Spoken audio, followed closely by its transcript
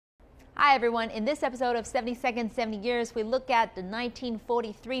Hi everyone, in this episode of 70 Seconds, 70 Years, we look at the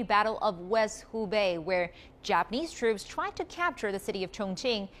 1943 Battle of West Hubei, where Japanese troops tried to capture the city of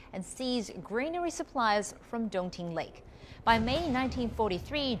Chongqing and seize granary supplies from Dongting Lake. By May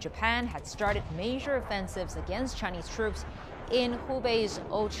 1943, Japan had started major offensives against Chinese troops in Hubei's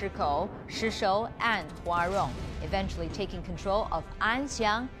Ochikou, Shishou, and Huarong, eventually taking control of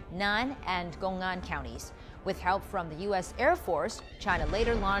Anxiang, Nan, and Gong'an counties. With help from the U.S. Air Force, China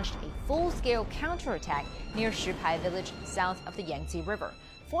later launched a full-scale counterattack near Shipai village south of the Yangtze River,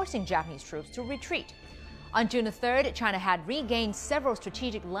 forcing Japanese troops to retreat. On June 3rd, China had regained several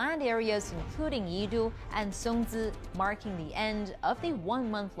strategic land areas, including Yidu and Songzi, marking the end of the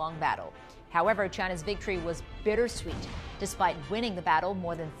one-month-long battle. However, China's victory was bittersweet. Despite winning the battle,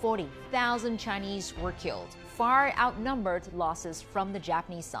 more than 40,000 Chinese were killed, far outnumbered losses from the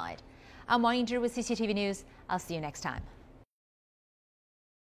Japanese side. I'm Wang Yingzhi with CCTV News. I'll see you next time.